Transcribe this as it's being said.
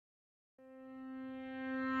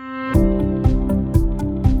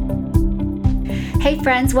Hey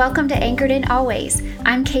friends, welcome to Anchored in Always.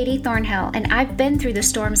 I'm Katie Thornhill, and I've been through the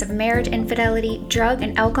storms of marriage infidelity, drug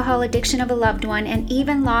and alcohol addiction of a loved one, and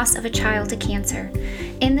even loss of a child to cancer.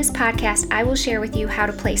 In this podcast, I will share with you how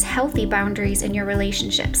to place healthy boundaries in your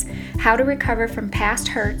relationships, how to recover from past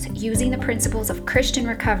hurts using the principles of Christian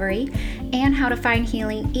recovery, and how to find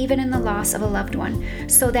healing even in the loss of a loved one,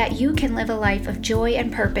 so that you can live a life of joy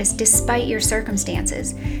and purpose despite your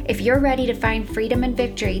circumstances. If you're ready to find freedom and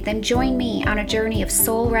victory, then join me on a journey of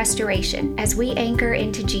soul restoration as we anchor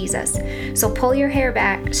into Jesus. So pull your hair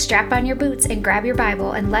back, strap on your boots, and grab your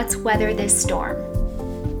Bible, and let's weather this storm.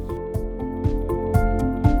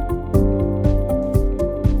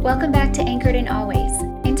 Welcome back to Anchored in Always.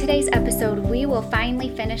 In today's episode, we will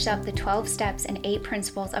finally finish up the 12 steps and 8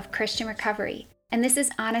 principles of Christian recovery. And this is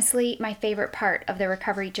honestly my favorite part of the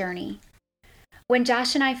recovery journey. When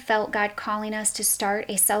Josh and I felt God calling us to start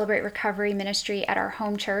a Celebrate Recovery ministry at our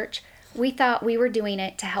home church, we thought we were doing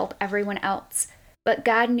it to help everyone else. But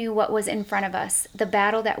God knew what was in front of us, the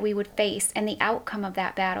battle that we would face, and the outcome of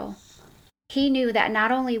that battle. He knew that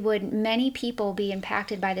not only would many people be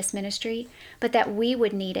impacted by this ministry, but that we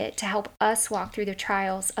would need it to help us walk through the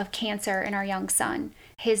trials of cancer in our young son,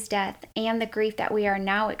 his death, and the grief that we are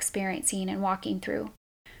now experiencing and walking through.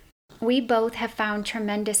 We both have found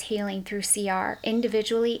tremendous healing through CR,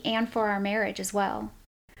 individually and for our marriage as well.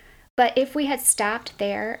 But if we had stopped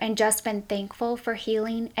there and just been thankful for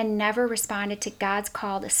healing and never responded to God's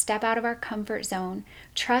call to step out of our comfort zone,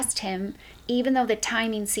 trust Him, even though the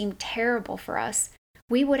timing seemed terrible for us,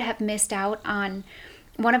 we would have missed out on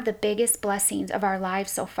one of the biggest blessings of our lives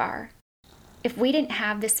so far. If we didn't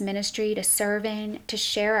have this ministry to serve in, to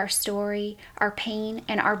share our story, our pain,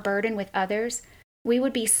 and our burden with others, we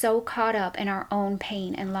would be so caught up in our own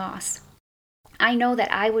pain and loss. I know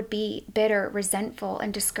that I would be bitter, resentful,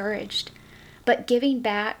 and discouraged. But giving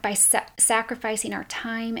back by sacrificing our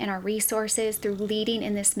time and our resources through leading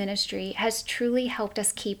in this ministry has truly helped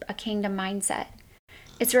us keep a kingdom mindset.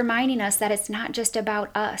 It's reminding us that it's not just about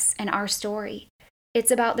us and our story. It's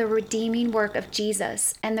about the redeeming work of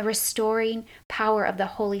Jesus and the restoring power of the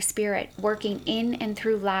Holy Spirit working in and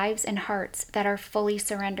through lives and hearts that are fully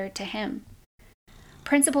surrendered to Him.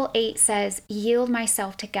 Principle 8 says, yield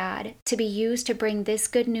myself to God to be used to bring this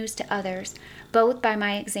good news to others, both by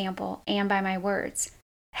my example and by my words.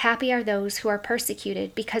 Happy are those who are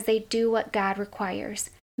persecuted because they do what God requires.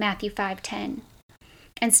 Matthew 5:10.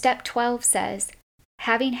 And step 12 says,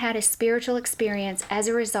 having had a spiritual experience as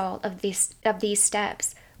a result of these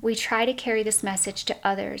steps, we try to carry this message to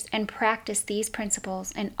others and practice these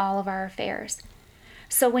principles in all of our affairs.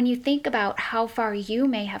 So when you think about how far you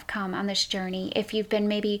may have come on this journey, if you've been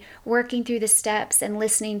maybe working through the steps and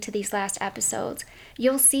listening to these last episodes,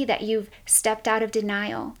 you'll see that you've stepped out of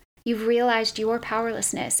denial. You've realized your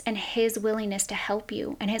powerlessness and His willingness to help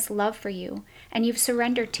you and His love for you, and you've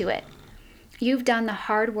surrendered to it. You've done the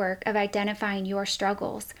hard work of identifying your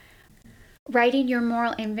struggles, writing your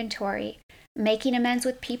moral inventory, making amends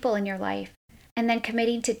with people in your life, and then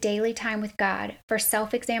committing to daily time with God for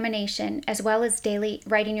self-examination as well as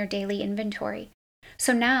writing your daily inventory.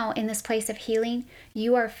 So now, in this place of healing,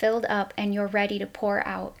 you are filled up and you're ready to pour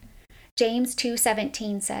out. James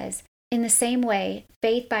 2:17 says, in the same way,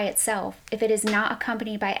 faith by itself, if it is not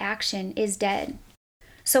accompanied by action, is dead.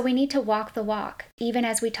 So we need to walk the walk, even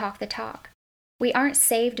as we talk the talk. We aren't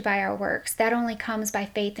saved by our works. That only comes by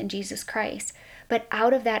faith in Jesus Christ. But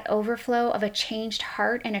out of that overflow of a changed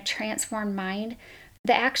heart and a transformed mind,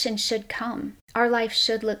 the action should come. Our life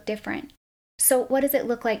should look different. So what does it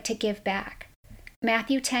look like to give back?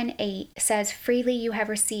 Matthew 10:8 says, freely you have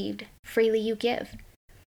received, freely you give.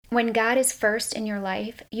 When God is first in your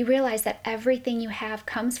life, you realize that everything you have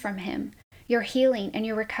comes from Him. Your healing and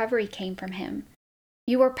your recovery came from Him.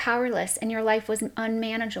 You were powerless and your life was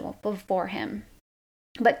unmanageable before Him.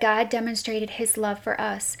 But God demonstrated His love for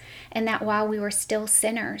us, and that while we were still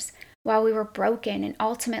sinners, while we were broken and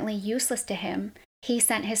ultimately useless to Him, He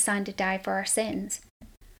sent His Son to die for our sins.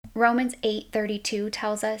 Romans 8:32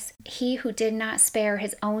 tells us, He who did not spare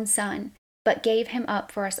His own Son, but gave Him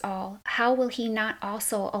up for us all, how will He not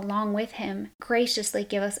also, along with Him, graciously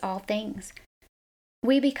give us all things?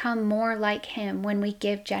 We become more like Him when we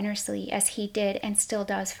give generously as He did and still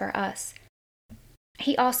does for us.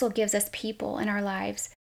 He also gives us people in our lives.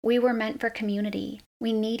 We were meant for community.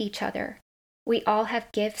 We need each other. We all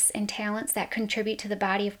have gifts and talents that contribute to the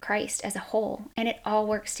body of Christ as a whole, and it all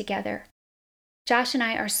works together. Josh and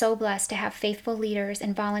I are so blessed to have faithful leaders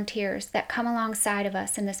and volunteers that come alongside of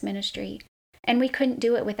us in this ministry, and we couldn't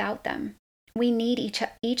do it without them. We need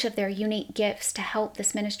each of their unique gifts to help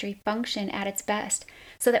this ministry function at its best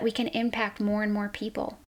so that we can impact more and more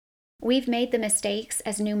people. We've made the mistakes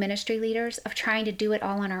as new ministry leaders of trying to do it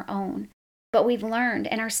all on our own. But we've learned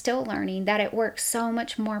and are still learning that it works so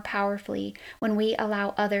much more powerfully when we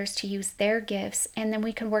allow others to use their gifts, and then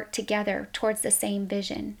we can work together towards the same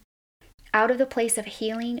vision. Out of the place of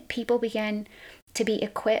healing, people begin to be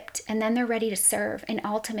equipped, and then they're ready to serve and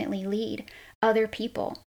ultimately lead other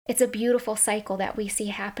people. It's a beautiful cycle that we see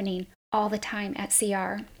happening all the time at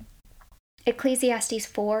CR. Ecclesiastes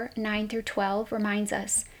 4:9-12 reminds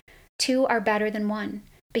us, "Two are better than one,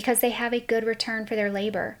 because they have a good return for their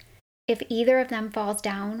labor. If either of them falls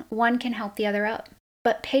down, one can help the other up.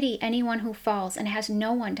 But pity anyone who falls and has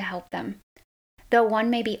no one to help them. Though one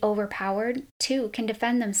may be overpowered, two can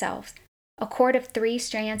defend themselves. A cord of 3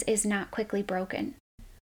 strands is not quickly broken."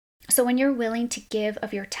 So when you're willing to give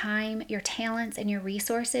of your time, your talents, and your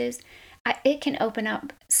resources, it can open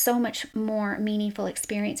up so much more meaningful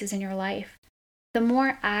experiences in your life. The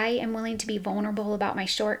more I am willing to be vulnerable about my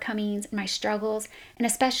shortcomings and my struggles, and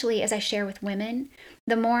especially as I share with women,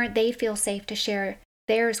 the more they feel safe to share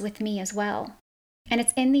theirs with me as well. And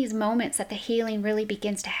it's in these moments that the healing really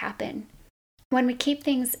begins to happen. When we keep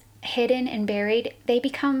things hidden and buried, they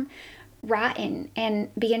become rotten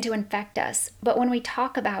and begin to infect us. But when we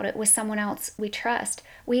talk about it with someone else we trust,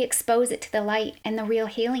 we expose it to the light and the real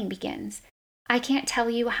healing begins. I can't tell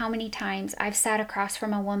you how many times I've sat across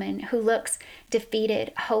from a woman who looks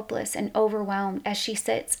defeated, hopeless, and overwhelmed as she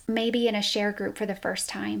sits maybe in a share group for the first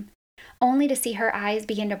time, only to see her eyes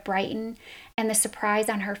begin to brighten and the surprise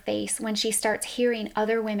on her face when she starts hearing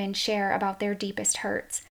other women share about their deepest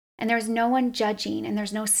hurts. And there's no one judging, and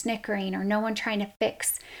there's no snickering or no one trying to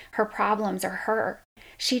fix her problems or her.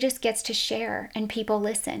 She just gets to share, and people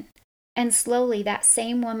listen. And slowly, that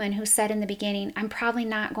same woman who said in the beginning, "I'm probably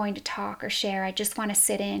not going to talk or share, I just want to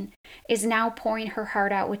sit in," is now pouring her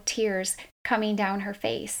heart out with tears coming down her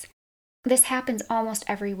face. This happens almost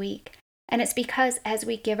every week. And it's because as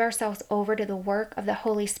we give ourselves over to the work of the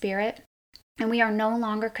Holy Spirit, and we are no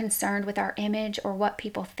longer concerned with our image or what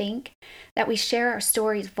people think, that we share our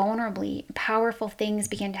stories vulnerably, powerful things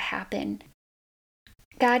begin to happen.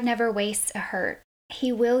 God never wastes a hurt.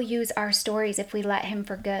 He will use our stories if we let Him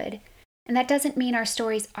for good. And that doesn't mean our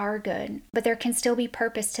stories are good, but there can still be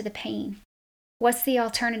purpose to the pain. What's the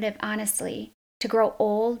alternative, honestly? To grow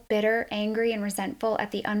old, bitter, angry, and resentful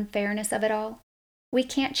at the unfairness of it all? We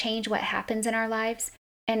can't change what happens in our lives,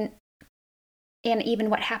 and even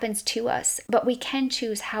what happens to us, but we can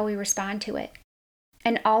choose how we respond to it.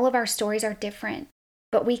 And all of our stories are different,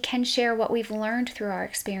 but we can share what we've learned through our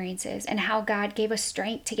experiences and how God gave us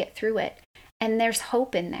strength to get through it. And there's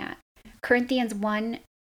hope in that. Corinthians 1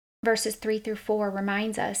 verses 3-4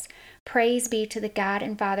 reminds us, "Praise be to the God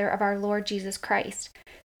and Father of our Lord Jesus Christ,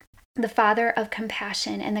 the Father of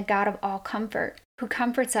compassion and the God of all comfort, who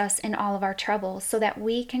comforts us in all of our troubles, so that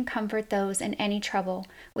we can comfort those in any trouble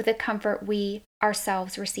with the comfort we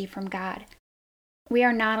ourselves receive from God." We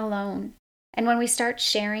are not alone. And when we start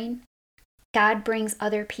sharing, God brings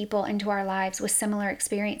other people into our lives with similar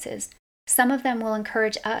experiences. Some of them will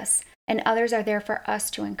encourage us, and others are there for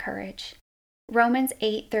us to encourage. Romans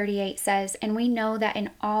 8:38 says, "And we know that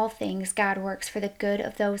in all things God works for the good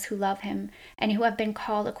of those who love Him and who have been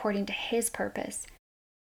called according to His purpose."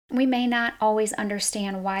 We may not always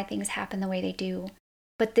understand why things happen the way they do,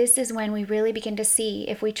 but this is when we really begin to see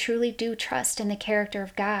if we truly do trust in the character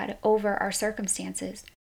of God over our circumstances.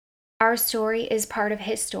 Our story is part of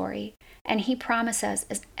His story, and He promises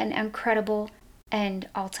us an incredible end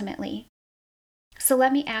ultimately. So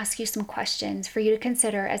let me ask you some questions for you to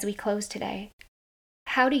consider as we close today.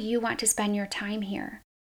 How do you want to spend your time here?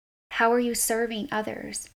 How are you serving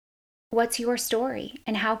others? What's your story,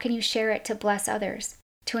 and how can you share it to bless others,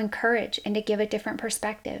 to encourage, and to give a different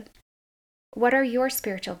perspective? What are your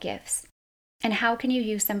spiritual gifts, and how can you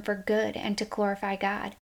use them for good and to glorify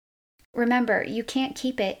God? Remember, you can't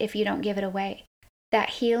keep it if you don't give it away. That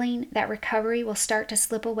healing, that recovery will start to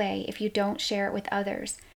slip away if you don't share it with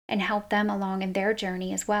others and help them along in their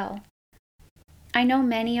journey as well. I know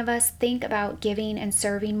many of us think about giving and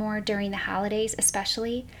serving more during the holidays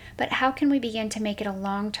especially, but how can we begin to make it a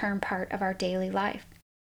long-term part of our daily life?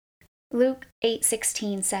 Luke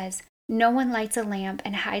 8:16 says, "No one lights a lamp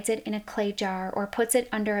and hides it in a clay jar or puts it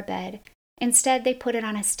under a bed. Instead, they put it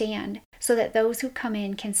on a stand so that those who come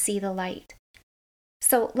in can see the light."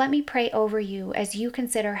 So let me pray over you as you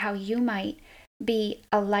consider how you might be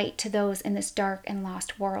a light to those in this dark and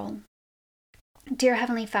lost world. Dear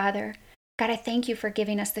Heavenly Father, God, I thank you for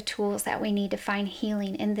giving us the tools that we need to find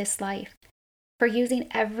healing in this life, for using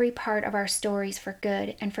every part of our stories for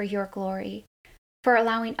good and for your glory, for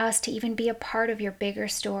allowing us to even be a part of your bigger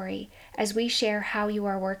story as we share how you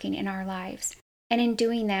are working in our lives. And in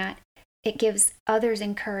doing that, It gives others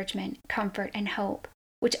encouragement, comfort, and hope,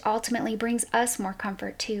 which ultimately brings us more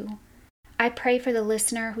comfort too. I pray for the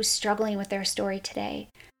listener who's struggling with their story today.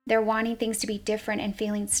 They're wanting things to be different and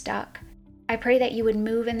feeling stuck. I pray that you would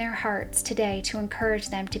move in their hearts today to encourage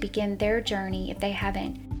them to begin their journey if they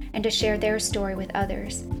haven't, and to share their story with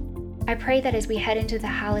others. I pray that as we head into the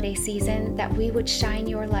holiday season, that we would shine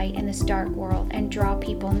your light in this dark world and draw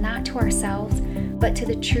people not to ourselves, but to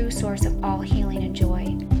the true source of all healing and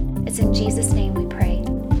joy. It's in Jesus' name we pray.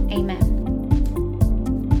 Amen.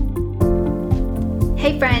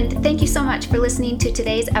 Hey friend, thank you so much for listening to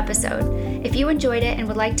today's episode. If you enjoyed it and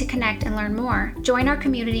would like to connect and learn more, join our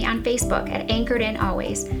community on Facebook at Anchored in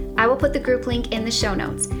Always. I will put the group link in the show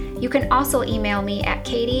notes. You can also email me at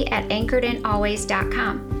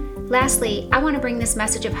katie@anchoredinalways.com. Lastly, I want to bring this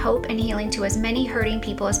message of hope and healing to as many hurting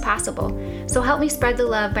people as possible. So help me spread the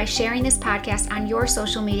love by sharing this podcast on your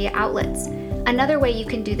social media outlets. Another way you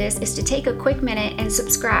can do this is to take a quick minute and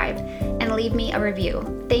subscribe and leave me a review.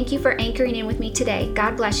 Thank you for anchoring in with me today.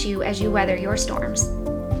 God bless you as you weather your storms.